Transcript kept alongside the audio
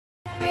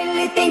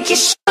Really think you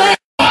should.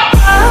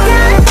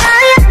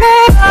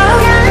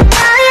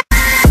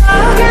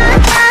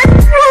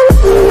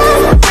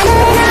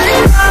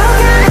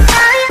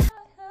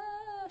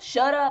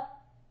 Shut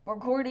up.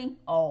 Recording.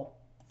 Oh,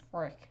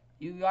 frick.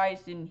 You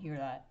guys didn't hear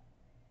that.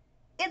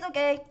 It's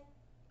okay.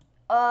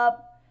 How's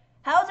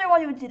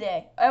everyone doing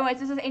today? Anyways,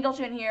 this is Angel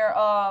Toon here.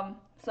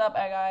 What's up,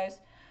 guys?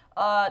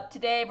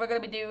 Today we're gonna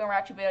be doing a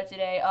reaction video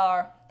today.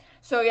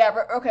 So yeah,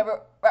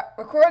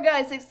 Record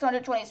Guy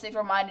 626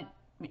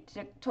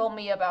 told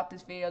me about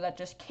this video that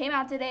just came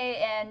out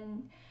today,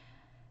 and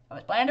I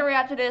was planning to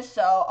react to this.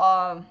 So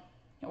of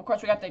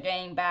course we got the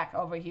game back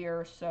over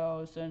here.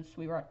 So since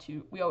we were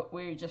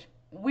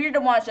we're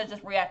the ones that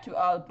just react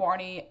to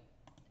Barney,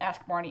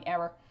 Ask Barney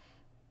error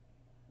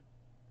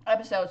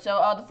episode.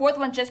 So the fourth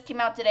one just came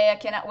out today. I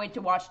cannot wait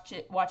to watch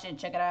it and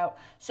check it out.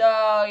 So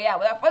yeah,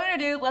 without further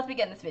ado, let's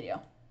begin this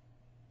video.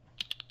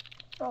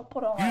 So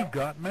put on. You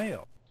got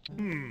mail.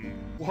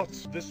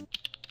 What's this?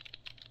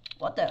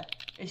 What the?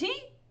 Is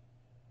he?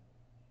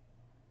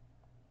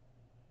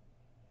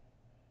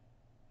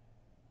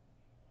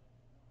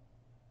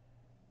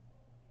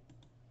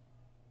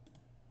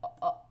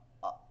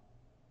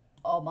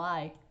 Oh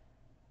my.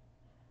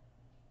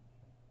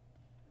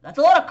 That's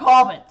a lot of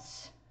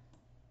comments.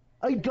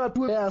 I got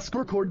to ask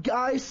Record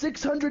Guy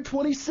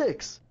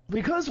 626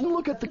 because we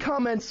look at the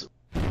comments.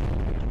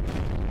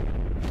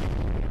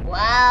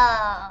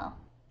 Wow.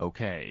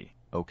 Okay.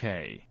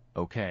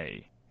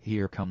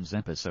 Here comes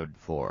episode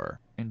 4.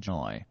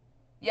 Enjoy.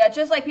 Yeah,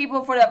 just like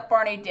people for the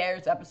Barney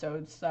Dares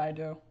episodes I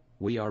do.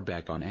 We are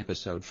back on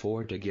episode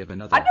 4 to give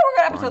another. I know we're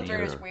gonna episode Barney 3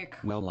 this error. week.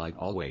 Well, like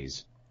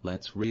always,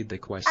 let's read the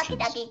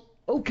questions.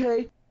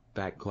 Okay.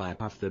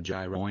 Backclap off the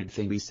gyroid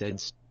thingy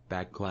says,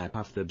 backclap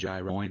off the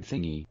gyroid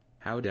thingy.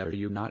 How dare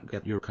you not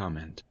get your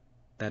comment?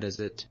 That is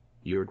it.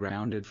 You're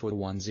grounded for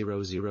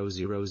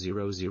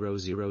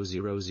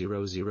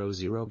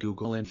 1000000000000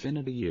 Google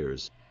infinity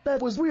years.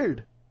 That was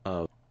weird.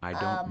 I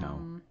don't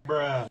know.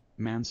 Bruh.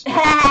 Manster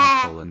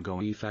Go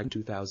EFAG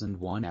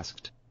 2001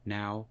 asked,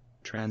 now,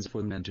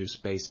 transform into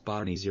Space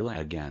Barneyzilla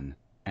again,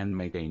 and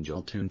make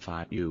Angel Toon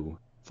fight you,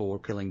 for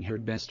killing her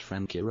best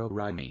friend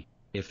Koyori.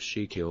 If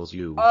she kills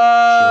you,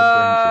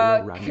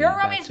 she'll bring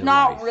Koyori's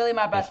not really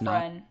my best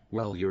friend.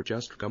 Well, you're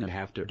just gonna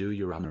have to do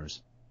your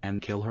honors, and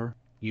kill her,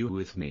 you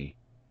with me.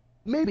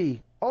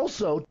 Maybe.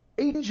 Also,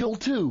 Angel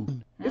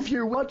Toon, if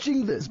you're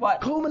watching this,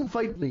 come and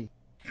fight me.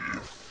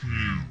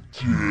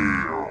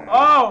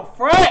 Oh,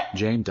 frick!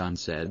 Jane Dunn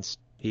says,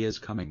 he is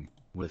coming,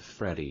 with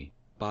Freddy,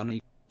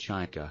 Bonnie,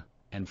 Chica,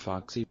 and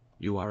Foxy.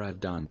 You are a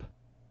dump.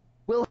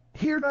 Well,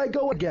 here I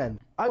go again.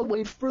 I'll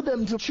wait for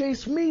them to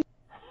chase me.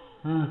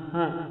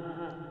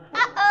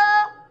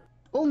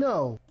 Oh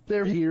no,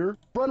 they're here.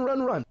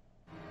 Run.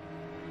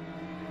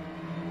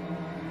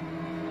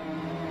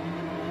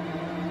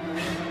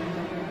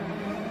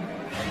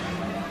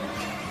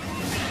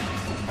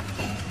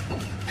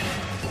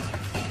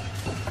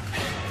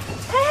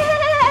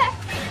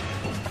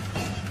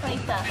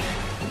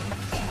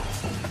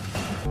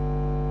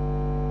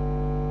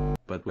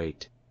 But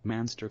wait,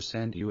 Manster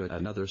sent you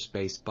another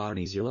Space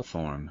Barneyzilla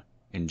form.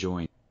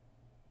 Enjoy.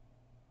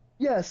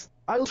 Yes,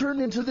 I'll turn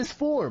into this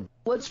form.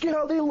 Let's see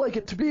how they like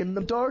it to be in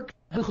the dark.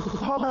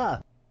 Haha.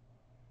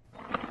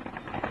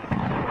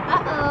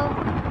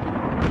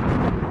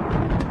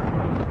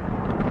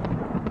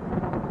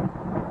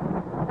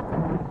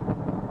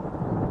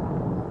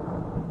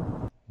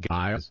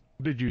 Guys,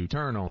 did you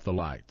turn off the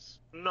lights?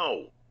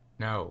 No.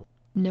 No.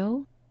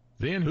 No?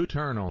 Then who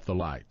turned off the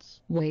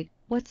lights? Wait,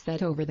 what's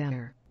that over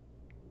there?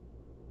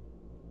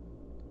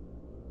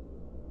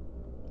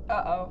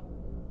 Uh-oh.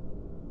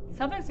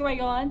 Something's going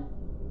on.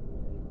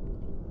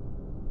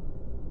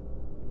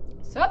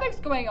 Something's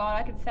going on,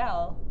 I can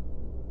tell.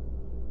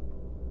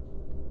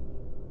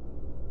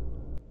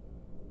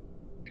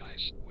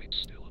 Guys, wait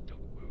still and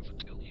don't move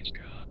until he's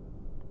gone.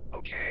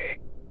 Okay.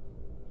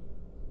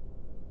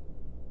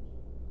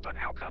 But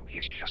how come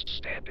he's just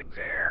standing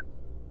there?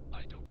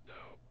 I don't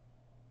know.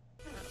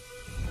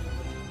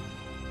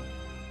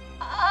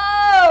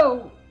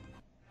 Oh!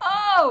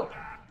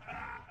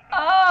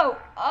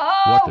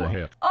 What the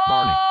heck?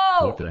 Barney,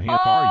 what the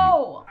heck are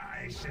you?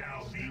 I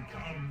shall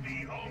become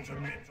the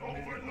ultimate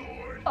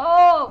overlord.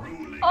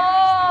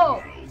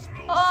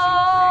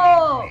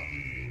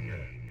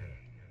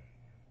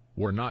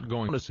 We're not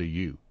going to see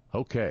you.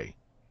 Okay.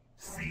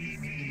 See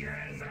me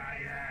as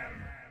I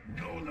am,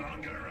 no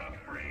longer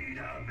afraid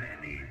of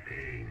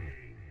anything.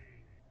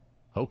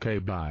 Okay,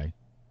 bye.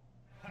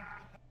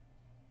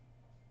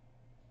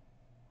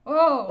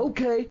 Oh!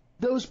 Okay,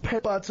 those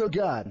pet bots are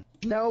gone.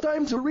 Now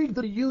time to read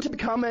the YouTube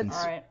comments.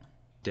 Alright.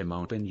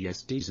 Demopen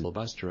Yes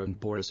Dieselbuster and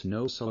Boris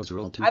No Souls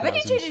Roll I bet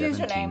you changed his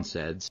 2017 username.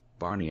 says,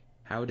 Barney,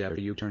 how dare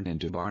you turn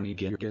into Barney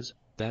Girgis?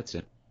 That's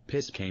it.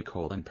 Piss Cake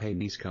Hole and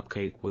Payne's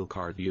Cupcake will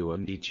carve you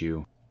and eat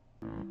you.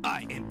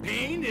 I am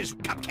pain is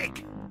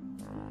Cupcake.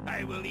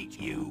 I will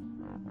eat you.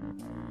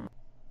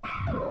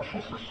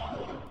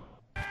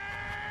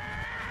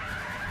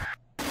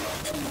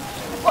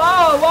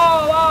 Whoa,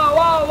 whoa, whoa,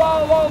 whoa,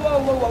 whoa, whoa,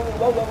 whoa, whoa,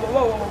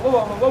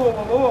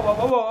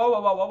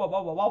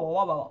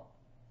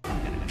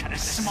 Kinda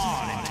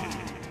small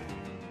into.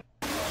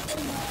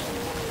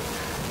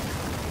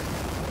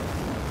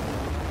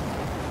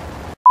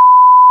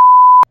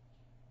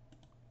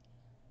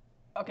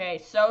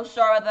 Okay, so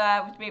sorry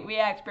about that. We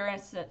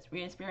experienced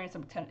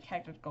some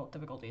technical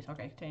difficulties.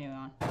 Okay, continuing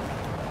on.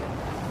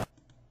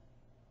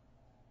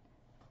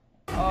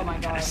 Oh my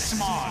god.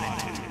 Small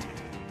into.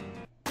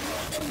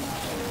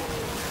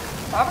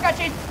 I forgot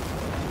to.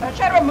 I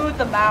tried to remove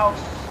the mouse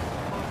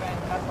movement.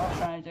 That's what I was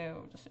trying to do.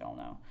 Just so you all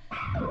know.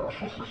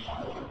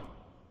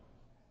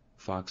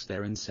 Fox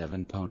there in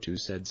 7.2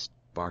 said,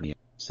 Barney,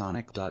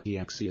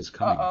 Sonic.exe is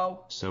coming. Uh-oh.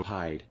 So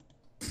hide.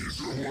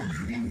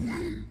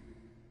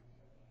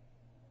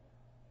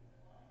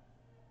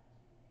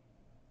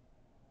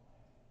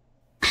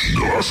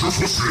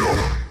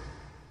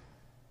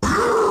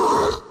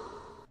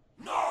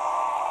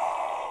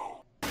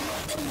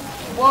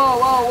 Whoa,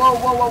 whoa, whoa,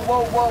 whoa,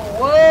 whoa, whoa,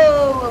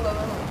 whoa,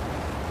 whoa.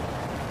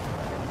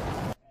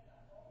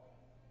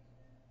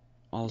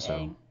 Also,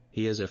 Dang.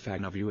 he is a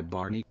fan of you and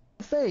Barney.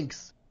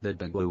 Thanks. The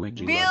big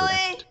Luigi lover Really?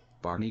 asked,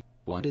 Barney,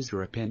 what is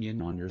your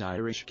opinion on your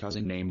Irish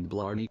cousin named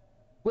Blarney?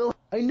 Well,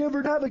 I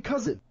never have a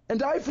cousin,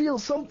 and I feel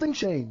something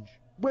change.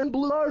 When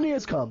Blarney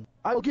has come,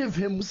 I'll give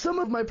him some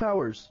of my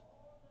powers.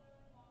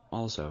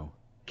 Also,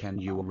 can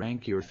you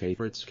rank your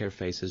favorite scare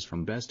faces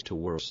from best to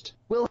worst?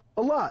 Well,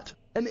 a lot,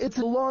 and it's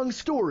a long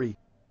story.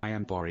 I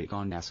am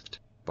Borigon asked,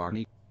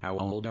 Barney, how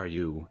old are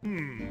you?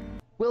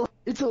 Well,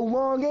 it's a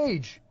long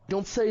age.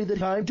 Don't say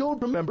that I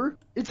don't remember.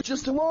 It's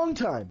just a long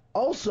time.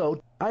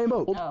 Also, I am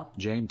old. Oh.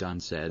 Jane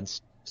Dunn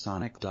says,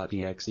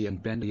 Sonic.exe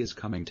and Bendy is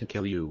coming to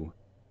kill you.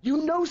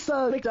 You know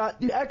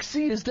Sonic.exe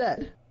is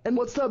dead. And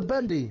what's up,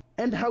 Bendy?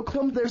 And how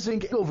come there's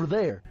ink over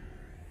there?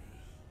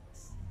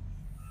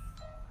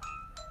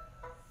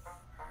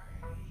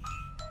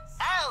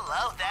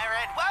 Hello there,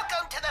 and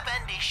welcome to the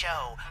Bendy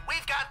Show.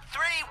 We've got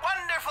 3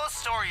 wonderful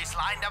stories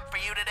lined up for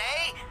you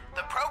today.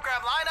 The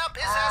program lineup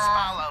is as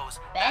follows.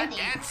 Bendy.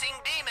 The Dancing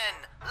Demon,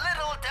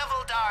 Little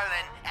Devil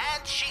Darling,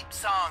 and Sheep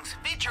Songs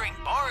featuring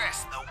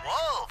Boris the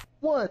Wolf.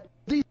 What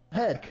the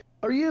heck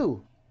are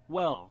you?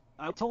 Well,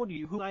 I told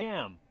you who I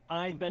am.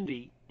 I'm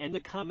Bendy, and the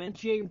comment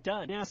James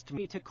Dunn asked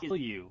me to kill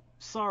you.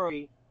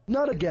 Sorry.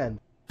 Not again.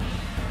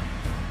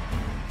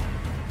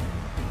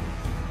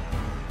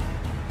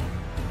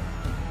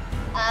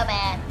 Oh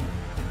man.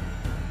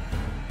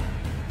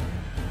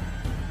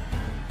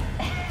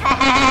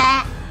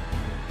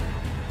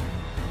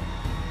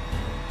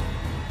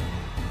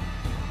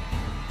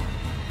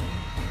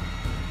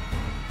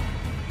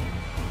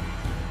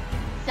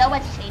 So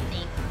much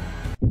chasing.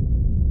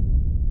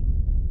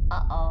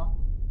 Uh-oh.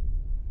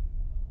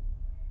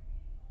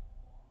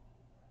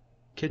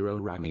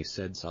 Koyori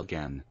said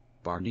again,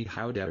 Barney,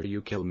 how dare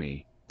you kill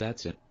me?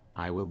 That's it.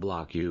 I will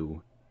block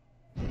you.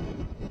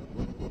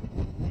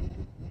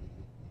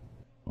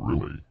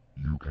 Really?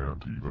 You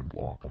can't even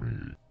block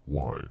me.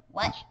 Why?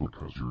 What? It's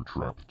because you're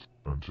trapped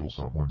until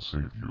someone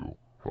save you.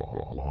 Ha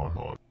ha ha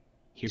ha.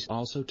 He's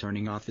also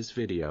turning off this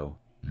video.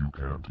 You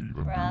can't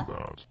even Bruh. do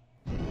that.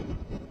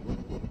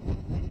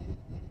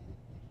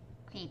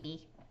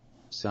 Creepy.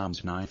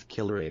 Psalms Knife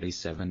Killer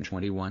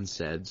 8721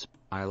 says,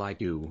 I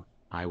like you.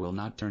 I will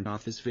not turn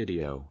off this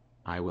video.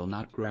 I will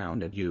not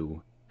ground at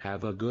you.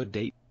 Have a good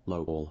day,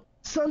 lol.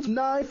 Son's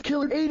Knife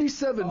Killer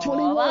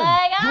 8721. Oh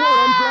my You're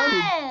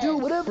ungrounded. gosh! Do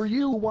whatever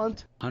you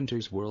want.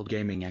 Hunter's World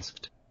Gaming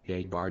asked,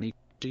 Hey Barney,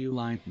 do you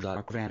like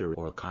Dark Vader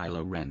or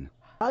Kylo Ren?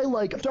 I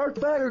like Dark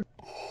Vader.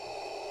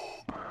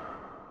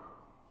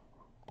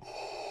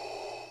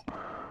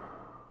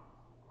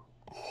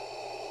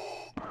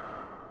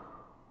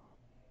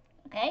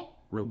 Okay.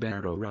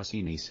 Roberto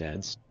Rossini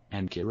says,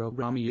 and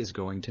Kirorami is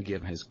going to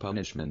give his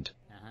punishment.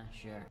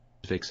 Sure.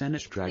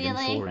 Vixenish Dragon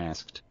Really? 4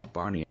 asked,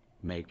 Barney,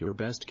 make your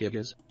best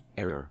gigas.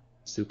 Error.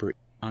 Super.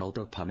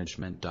 Ultra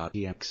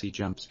punishment.exe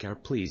jump scare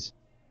please.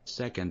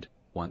 Second,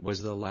 what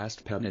was the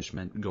last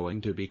punishment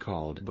going to be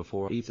called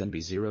before Ethan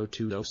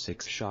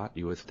B0206 shot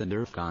you with the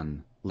Nerf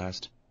gun?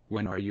 Last,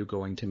 when are you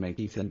going to make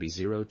Ethan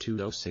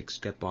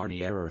B0206 get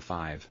Barney error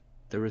 5?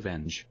 The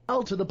revenge.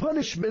 I'll to the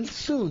punishment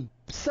soon.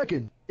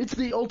 Second, it's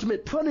the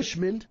ultimate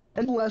punishment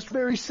and last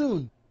very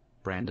soon.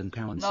 Brandon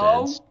Cowan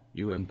No. says,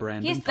 you and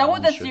Brandon He's done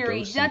with Cowan the should series.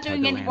 go He's not see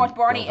doing any Tegaland. more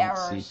Barney Well,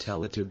 don't errors. see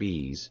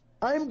Teletubbies.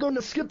 I'm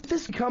gonna skip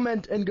this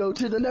comment and go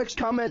to the next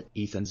comment.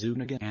 Ethan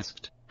Zuniga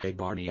asked, Hey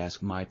Barney,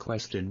 ask my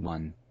question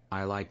 1.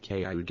 I like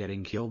KIU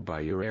getting killed by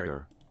your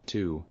error.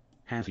 2.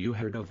 Have you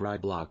heard of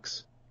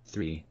Roblox?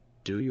 3.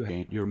 Do you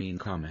hate your mean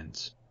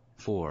comments?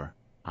 4.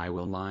 I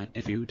will lie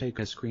if you take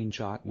a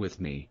screenshot with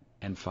me.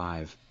 And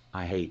 5.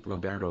 I hate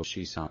Roberto,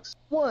 she sucks.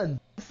 1.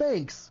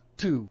 Thanks.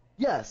 2.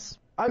 Yes,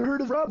 I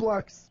heard of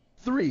Roblox.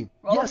 3.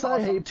 Roblox Yes, I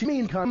awesome. hate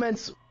mean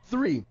comments.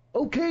 3.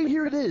 Okay,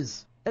 here it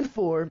is. And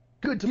 4.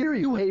 Good to hear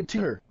you hate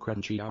her.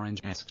 Crunchy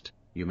Orange asked,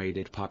 you made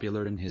it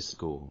popular in his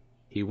school.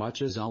 He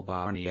watches all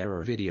Barney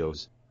error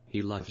videos.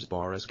 He loves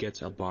Boris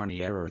gets a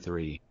Barney error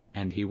 3.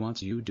 And he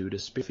wants you do the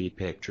spiffy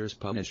pictures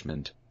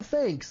punishment.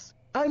 Thanks.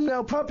 I'm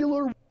now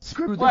popular.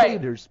 Screw the Wait,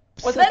 haters.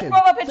 was that Second,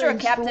 from a picture of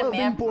thanks for Captain loving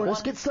Man?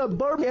 Bonus, get sub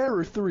Barney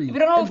Error 3. If you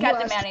don't know who And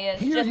Captain last, Manny is,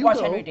 here just you watch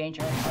go. Henry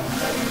Danger.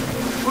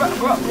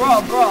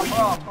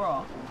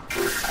 Bro.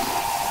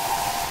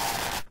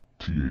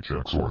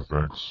 THXR,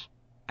 thanks.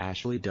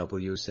 Ashley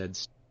W said,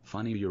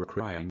 funny you're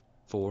crying.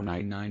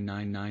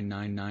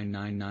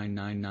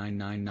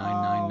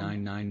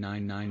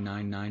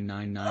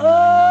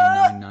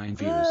 49999999999999999999999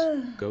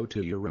 views. Go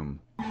to your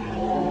room.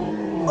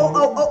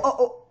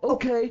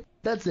 Okay,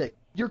 that's it.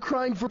 You're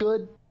crying for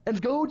good, and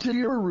go to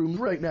your room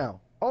right now.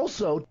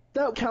 Also,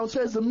 that counts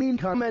as a mean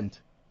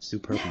comment.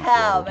 Super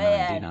Oh,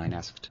 man. 99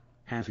 asked,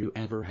 have you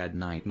ever had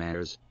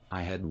nightmares?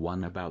 I had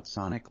one about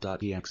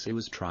Sonic.exe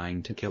was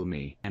trying to kill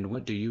me. And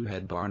what do you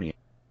had, Barney?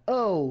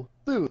 Oh,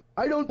 dude,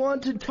 I don't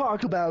want to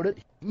talk about it.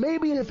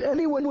 Maybe if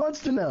anyone wants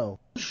to know.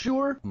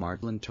 Sure.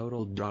 Martlin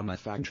Total Drama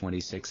Fact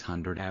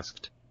 2600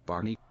 asked,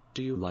 Barney,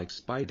 do you like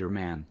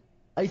Spider-Man?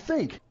 I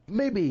think,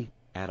 maybe.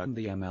 Adam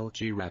the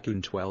MLG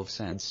Raccoon 12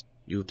 cents,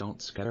 you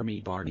don't scare me,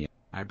 Barney.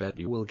 I bet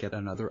you will get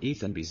another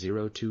Ethan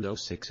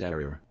B0206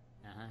 error.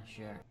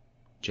 Sure.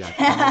 Jack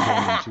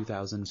in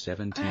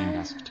 2017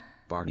 asked,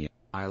 Barney,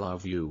 I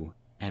love you,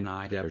 and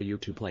I dare you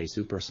to play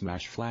Super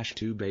Smash Flash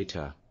 2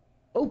 Beta.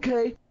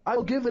 Okay,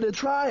 I'll give it a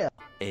try.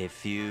 A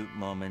few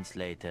moments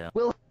later.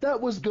 Well,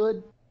 that was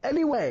good.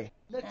 Anyway,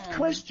 next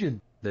question.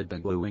 The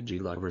big Luigi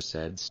lover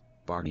said,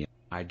 Barney,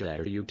 I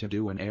dare you to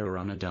do an error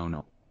on a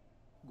donut.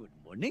 Good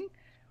morning.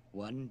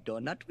 One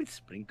donut with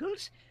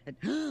sprinkles? And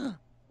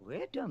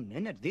wait a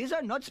minute. These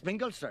are not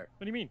sprinkles, sir.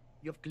 What do you mean?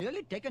 You've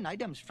clearly taken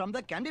items from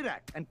the candy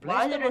rack and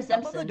Why placed them are on there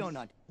top of the Simpsons?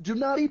 donut. Do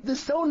not eat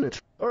this donut,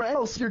 or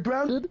else you're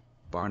grounded.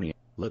 Barney,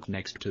 look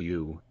next to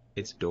you.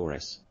 It's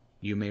Doris.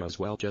 You may as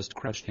well just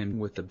crush him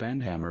with the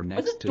band hammer Was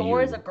next it to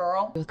Doris you. a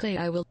girl? Okay,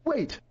 I will.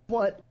 Wait,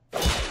 what?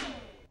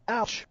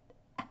 Ouch.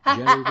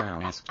 Jerry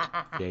Brown asked,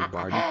 Hey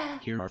Barney,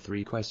 here are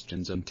 3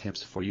 questions and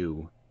tips for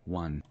you.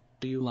 1.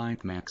 Do you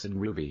like Max and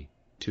Ruby?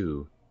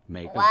 2.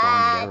 Make a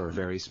Barney error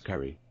very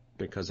scary,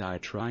 because I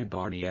tried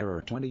Barney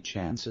error 20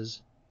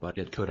 chances, but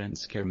it couldn't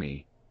scare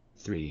me.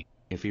 3.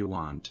 If you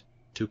want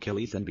to kill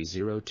Ethan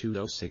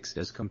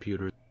B0206's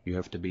computer, you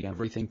have to be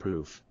everything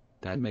proof.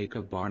 That make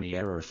a Barney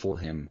error for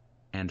him.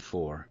 And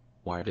 4.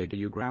 Why did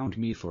you ground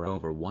me for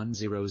over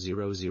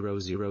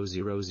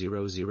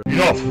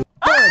 100000000?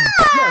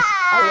 Yes,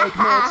 I like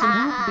Max and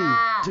Ruby,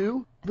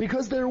 too,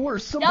 because there were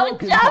some Don't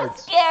broken jump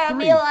parts. scare 3,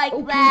 me like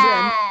okay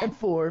that. Then, and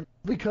 4,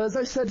 because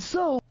I said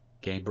so.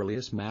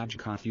 Gabrielius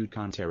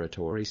Magicon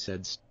Territory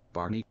said,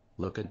 Barney,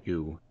 look at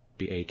you.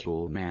 Be a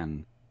cool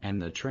man,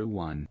 and the true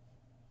one.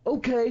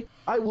 Okay,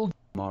 I will.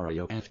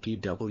 Mario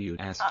FTW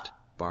asked,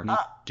 Barney,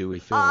 do we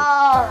feel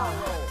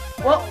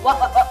What?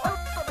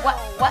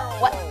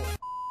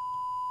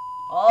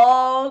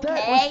 Okay.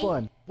 That was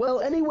fun.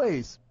 Well,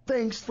 anyways,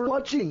 thanks for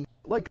watching.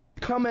 Like,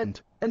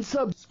 comment, and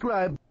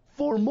subscribe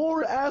for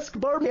more Ask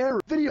Barney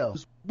Error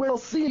videos. We'll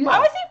see you. Why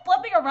was he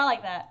flipping around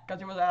like that? Because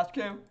he was asked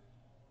to.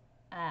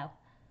 Ow.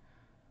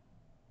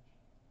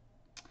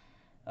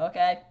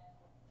 Okay.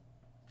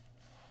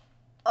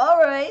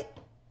 Alright,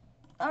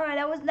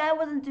 that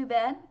wasn't too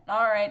bad.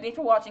 Alright, thanks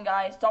for watching,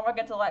 guys. Don't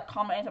forget to like,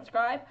 comment, and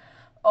subscribe.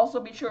 Also,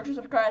 be sure to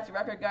subscribe to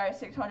Record Guy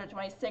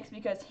 626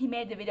 because he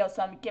made the video,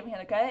 so I'm giving him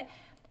the credit.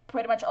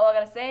 Pretty much all I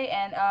gotta say,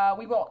 and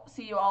we will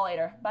see you all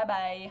later.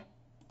 Bye-bye.